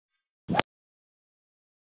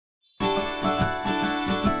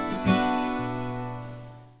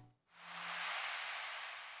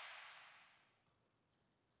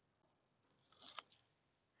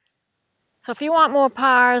So if you want more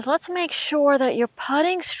pars, let's make sure that your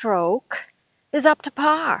putting stroke is up to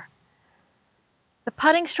par. The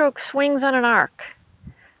putting stroke swings on an arc.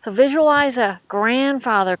 So visualize a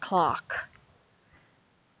grandfather clock.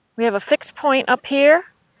 We have a fixed point up here,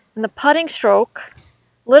 and the putting stroke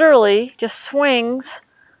literally just swings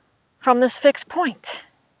from this fixed point.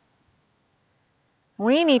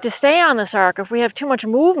 We need to stay on this arc. If we have too much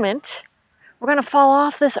movement, we're going to fall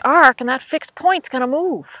off this arc, and that fixed point's going to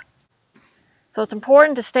move. So it's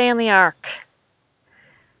important to stay on the arc.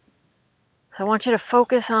 So I want you to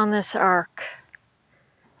focus on this arc.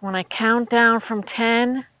 When I count down from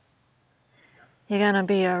 10, you're going to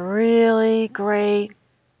be a really great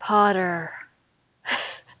putter.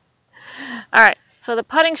 All right, so the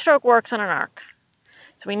putting stroke works on an arc.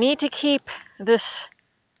 So we need to keep this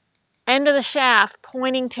end of the shaft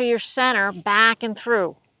pointing to your center back and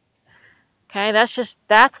through. Okay, that's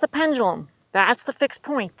the pendulum. That's the fixed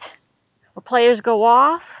point. Where players go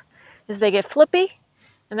off is they get flippy,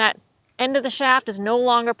 and that end of the shaft is no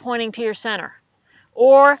longer pointing to your center.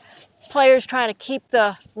 Or players try to keep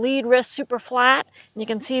the lead wrist super flat, and you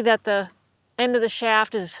can see that the end of the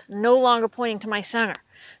shaft is no longer pointing to my center.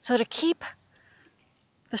 So to keep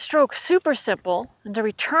the stroke super simple and to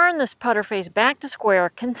return this putter face back to square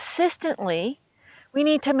consistently, we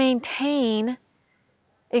need to maintain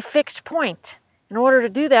a fixed point. In order to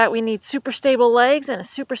do that, we need super stable legs and a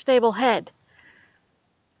super stable head.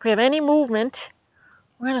 If we have any movement,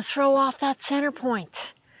 we're going to throw off that center point.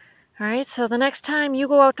 All right, so the next time you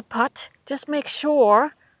go out to putt, just make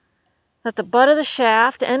sure that the butt of the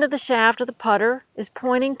shaft, end of the shaft of the putter is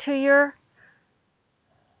pointing to your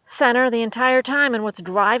center the entire time, and what's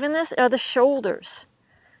driving this are the shoulders.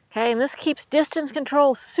 Okay, and this keeps distance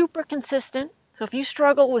control super consistent. So if you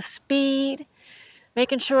struggle with speed,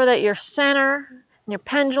 making sure that your center and your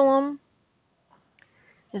pendulum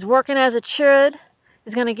is working as it should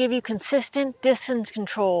is going to give you consistent distance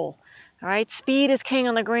control. All right, speed is king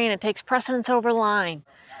on the green. It takes precedence over line.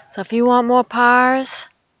 So if you want more pars,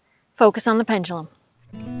 focus on the pendulum.